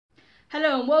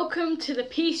Hello and welcome to the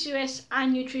PCOS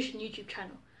and Nutrition YouTube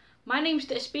channel. My name is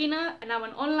Despina and I'm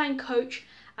an online coach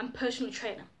and personal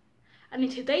trainer. And in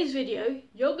today's video,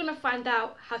 you're going to find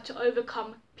out how to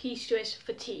overcome PCOS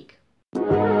fatigue.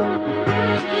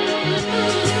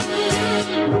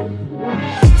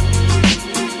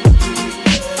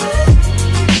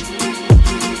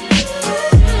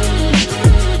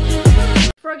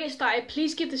 Before I get started,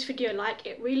 please give this video a like.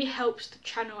 It really helps the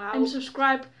channel out, and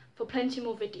subscribe for plenty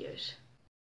more videos.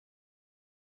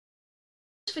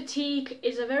 Fatigue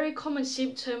is a very common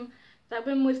symptom that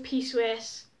women with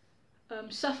PCOS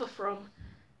suffer from,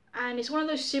 and it's one of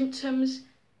those symptoms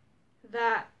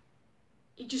that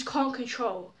you just can't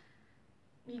control.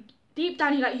 Deep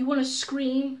down you want to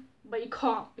scream, but you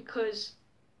can't because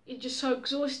you're just so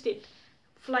exhausted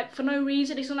for no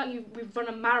reason. It's not like we've run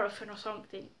a marathon or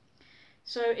something.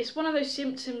 So it's one of those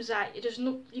symptoms that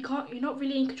you're not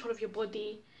really in control of your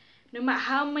body. No matter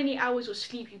how many hours of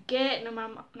sleep you get, no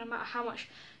matter how much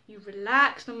you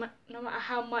relax, no matter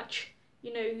how much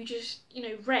you just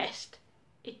rest,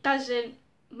 it doesn't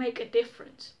make a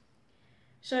difference.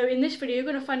 So in this video, you're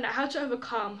going to find out how to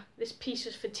overcome this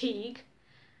PCOS fatigue.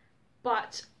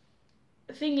 But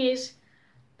the thing is,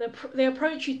 the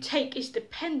approach you take is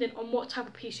dependent on what type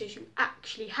of PCOS you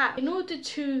actually have. In order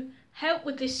to help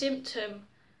with this symptom,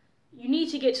 you need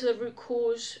to get to the root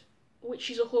cause, which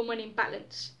is a hormone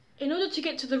imbalance. In order to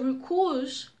get to the root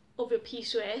cause of your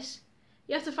PCOS,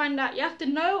 you have to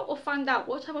know or find out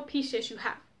what type of PCOS you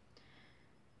have.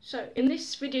 So in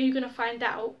this video, you're going to find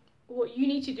out what you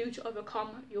need to do to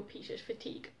overcome your PCOS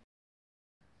fatigue.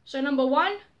 So number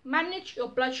one, manage your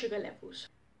blood sugar levels.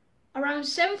 Around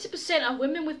 70% of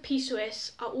women with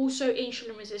PCOS are also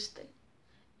insulin resistant.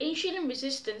 Insulin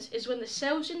resistance is when the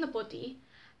cells in the body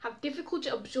have difficulty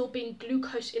absorbing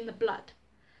glucose in the blood,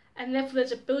 and therefore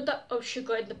there's a build-up of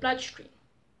sugar in the bloodstream.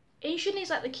 Insulin is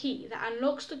like the key that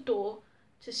unlocks the door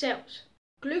to cells.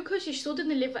 Glucose is stored in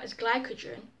the liver as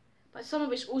glycogen, but some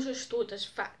of it's also stored as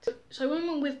fat. So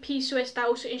women with PCOS that are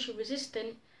also insulin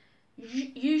resistant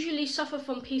usually suffer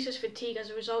from PCOS fatigue as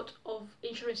a result of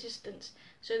insulin resistance.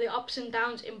 So the ups and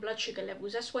downs in blood sugar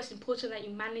levels. That's why it's important that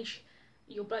you manage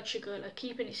your blood sugar, like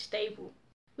keeping it stable.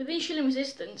 With insulin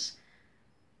resistance,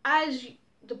 as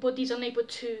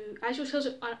your cells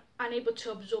are unable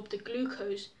to absorb the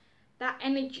glucose, that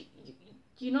energy,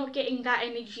 you're not getting that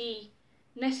energy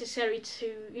necessary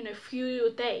to fuel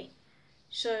your day.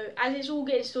 So as it's all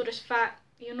getting stored as fat,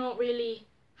 you're not really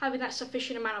having that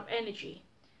sufficient amount of energy.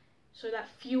 So that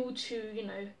fuel to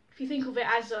if you think of it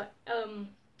as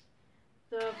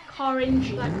the car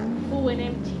engine, like full and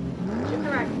empty, so you're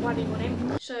kind of running on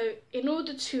empty. So in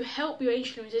order to help your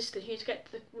insulin resistance, you need to get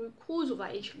to the root cause of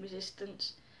that insulin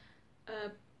resistance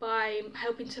by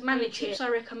helping to manage it. Tips I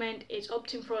recommend is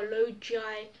opting for a low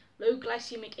GI, low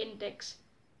glycemic index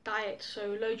diet.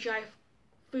 So low GI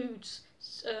foods,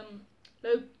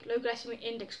 low glycemic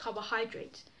index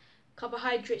carbohydrates.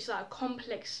 Carbohydrates that are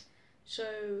complex,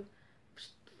 so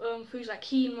foods like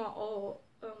quinoa or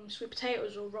sweet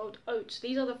potatoes or rolled oats.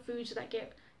 These are the foods that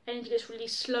energy gets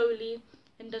released slowly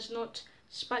and does not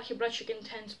spike your blood sugar in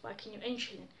turn spiking your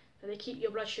insulin. So they keep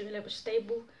your blood sugar level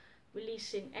stable,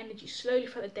 releasing energy slowly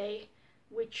for the day,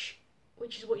 which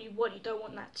is what you want. You don't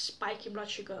want that spike in blood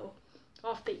sugar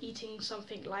after eating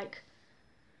something like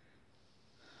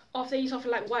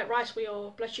white rice, where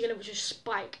your blood sugar levels just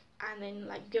spike and then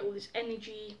you get all this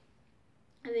energy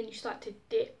and then you start to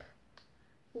dip.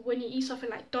 Or when you eat something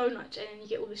like donuts and then you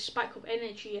get all this spike of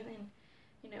energy, and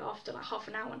then after half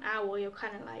an hour you're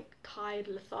kind of tired,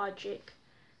 lethargic.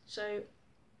 So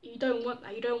you don't want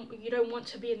that. You don't want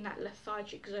to be in that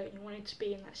lethargic zone. You want it to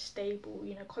be in that stable,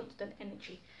 constant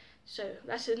energy. So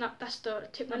that's the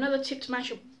tip. Another tip to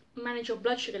manage your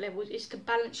blood sugar levels is to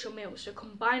balance your meals. So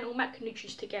combine all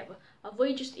macronutrients together.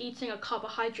 Avoid just eating a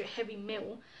carbohydrate heavy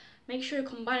meal. Make sure you're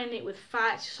combining it with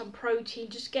fats, some protein.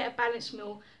 Just get a balanced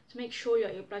meal to make sure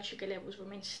your blood sugar levels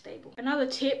remain stable. Another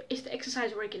tip is to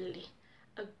exercise regularly.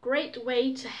 A great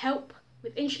way to help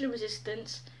with insulin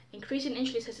resistance, increasing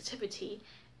insulin sensitivity,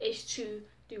 is to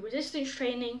do resistance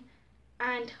training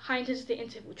and high intensity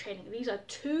interval training. These are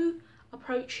two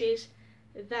approaches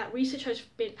that research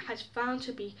has found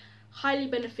to be highly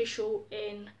beneficial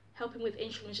in helping with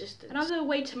insulin resistance. Another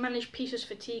way to manage PCOS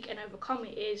fatigue and overcome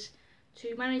it is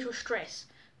to manage your stress.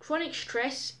 Chronic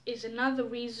stress is another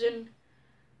reason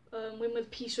women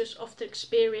with PCOS often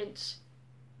experience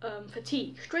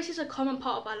fatigue. Stress is a common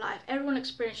part of our life. Everyone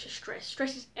experiences stress.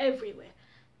 Stress is everywhere.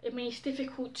 It's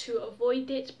difficult to avoid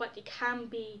it, but it can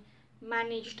be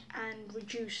managed and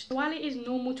reduced. While it is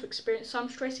normal to experience some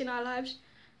stress in our lives,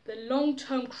 the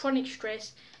long-term chronic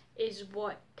stress is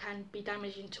what can be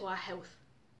damaging to our health.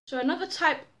 So another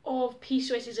type of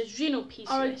PCOS is adrenal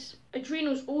PCOS. Our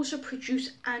adrenals also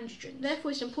produce androgens.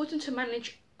 Therefore, it's important to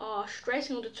manage our stress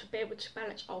in order to be able to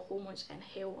balance our hormones and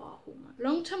heal our hormones.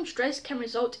 Long-term stress can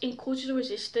result in cortisol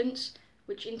resistance,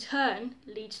 which in turn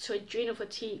leads to adrenal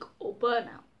fatigue or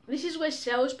burnout. This is where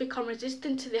cells become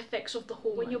resistant to the effects of the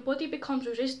hormone. When your body becomes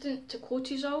resistant to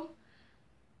cortisol,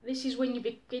 this is when you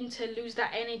begin to lose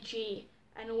that energy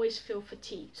and always feel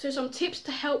fatigued. So some tips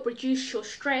to help reduce your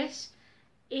stress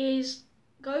is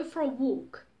go for a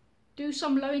walk, do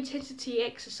some low intensity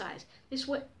exercise. This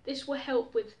will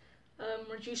help with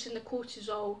reducing the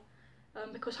cortisol,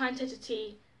 because high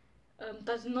intensity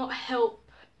does not help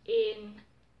in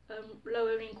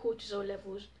lowering cortisol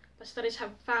levels, but studies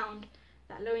have found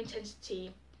that low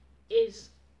intensity is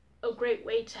a great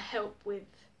way to help with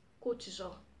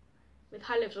cortisol, with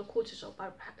high levels of cortisol, by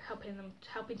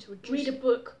helping to reduce. Read a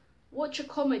book, watch a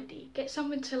comedy, get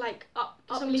something to like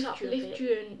uplift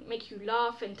you and make you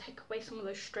laugh and take away some of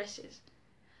those stresses.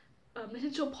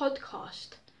 Listen to a podcast,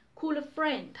 call a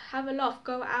friend, have a laugh,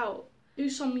 go out, do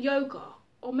some yoga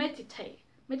or meditate.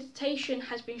 Meditation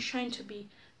has been shown to be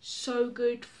so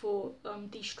good for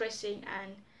de-stressing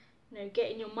and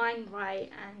getting your mind right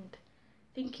and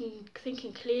thinking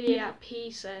clearly, at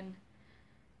peace, and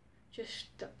just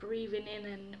breathing in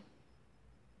and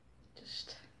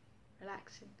just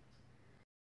relaxing.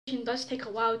 It does take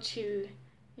a while to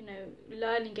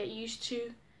learn and get used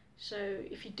to. So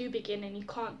if you do begin and you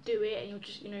can't do it and you're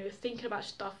just you're thinking about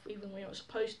stuff even when you're not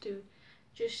supposed to,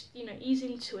 just ease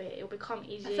into it. It'll become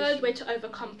easier. A third way to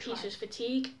overcome PCOS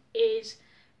fatigue is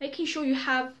making sure you're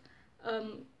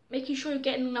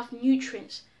getting enough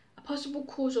nutrients. A possible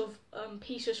cause of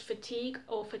PCOS fatigue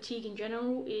or fatigue in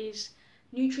general is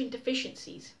nutrient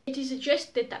deficiencies. It is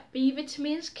suggested that B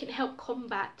vitamins can help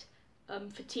combat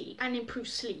fatigue and improve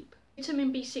sleep.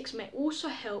 Vitamin B6 may also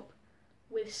help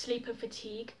with sleep and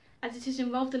fatigue, as it is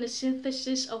involved in the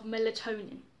synthesis of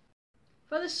melatonin.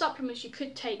 Further supplements you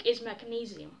could take is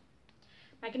magnesium.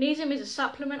 Magnesium is a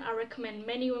supplement I recommend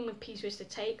many women with PCOS to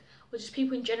take, or just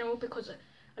people in general, because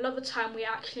a lot of the time we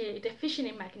are actually deficient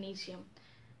in magnesium.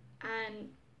 And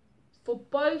for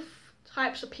both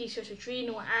types of PCOS,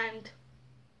 adrenal and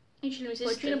insulin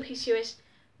resistant, adrenal PCOS,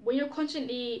 when you're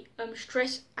constantly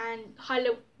stressed and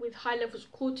with high levels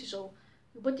of cortisol,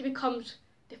 your body becomes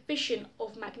deficient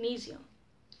of magnesium.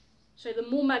 So the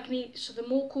more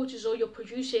cortisol you're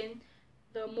producing,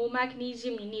 the more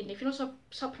magnesium you need. And if you're not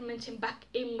supplementing back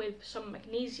in with some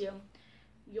magnesium,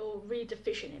 you're really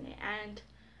deficient in it. And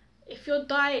if your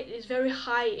diet is very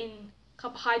high in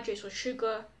carbohydrates or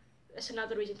sugar, that's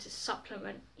another reason to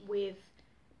supplement with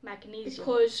magnesium,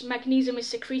 because magnesium is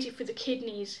secreted through the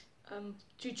kidneys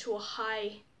due to a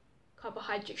high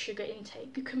carbohydrate sugar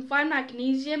intake. You can find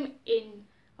magnesium in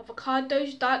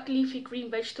avocados, dark leafy green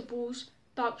vegetables,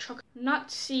 dark chocolate,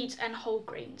 nuts, seeds and whole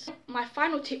grains. My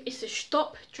final tip is to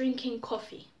stop drinking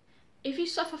coffee. If you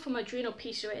suffer from adrenal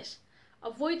PCOS,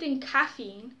 avoiding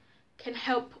caffeine can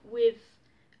help with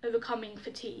overcoming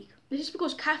fatigue. This is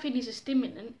because caffeine is a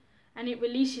stimulant and it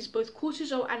releases both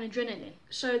cortisol and adrenaline.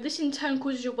 So this in turn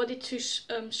causes your body to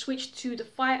switch to the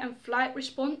fight and flight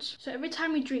response. So every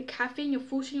time you drink caffeine, you're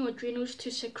forcing your adrenals to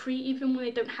secrete even when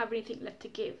they don't have anything left to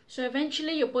give. So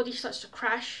eventually your body starts to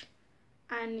crash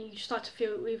and you start to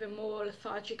feel even more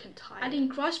lethargic and tired. Adding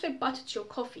grass-fed butter to your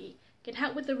coffee can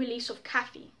help with the release of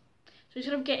caffeine. So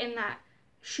instead of getting that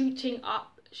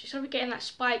getting that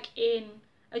spike in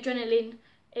adrenaline,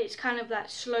 it's kind of that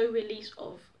slow release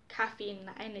of caffeine,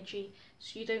 that energy,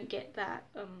 so you don't get that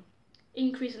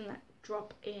increase in that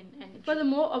drop in energy.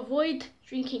 Furthermore, avoid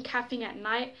drinking caffeine at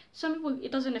night. Some people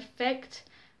it doesn't affect,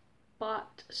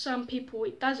 but some people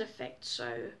it does affect.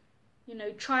 So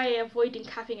try avoiding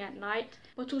caffeine at night.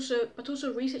 But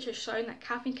also research has shown that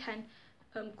caffeine can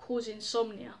cause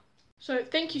insomnia. So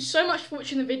thank you so much for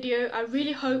watching the video. I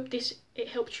really hope it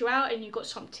helped you out and you got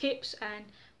some tips and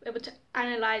were able to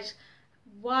analyze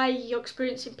why you're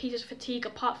experiencing PCOS fatigue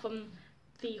apart from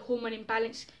the hormone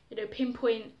imbalance.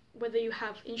 Pinpoint whether you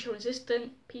have insulin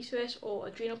resistant PCOS or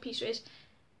adrenal PCOS.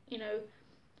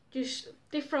 Just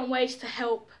different ways to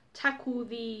help tackle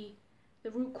the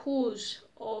root cause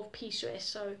of PCOS.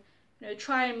 So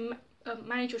try and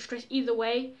manage your stress either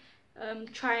way.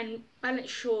 Try and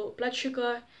balance your blood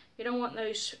sugar. You don't want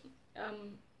those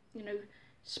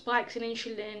spikes in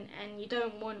insulin, and you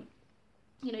don't want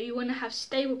you want to have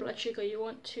stable blood sugar. You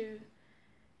want to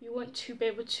be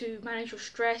able to manage your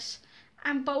stress,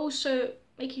 but also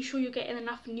making sure you're getting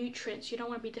enough nutrients. You don't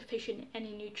want to be deficient in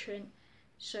any nutrient.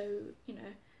 So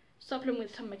supplement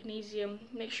with some magnesium.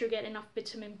 Make sure you get enough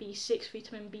vitamin B6,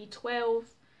 vitamin B12,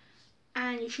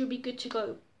 and you should be good to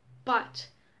go. But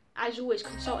as always,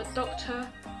 consult a doctor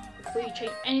before you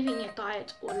change anything in your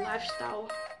diet or lifestyle.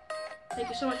 Thank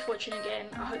you so much for watching again.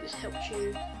 I hope this helped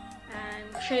you,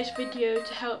 and share this video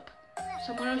to help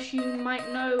someone else you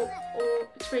might know or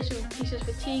experiencing PCOS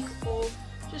fatigue, or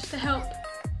just to help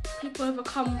people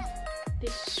overcome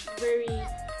this very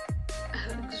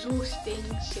exhausting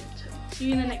symptom. See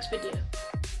you in the next video.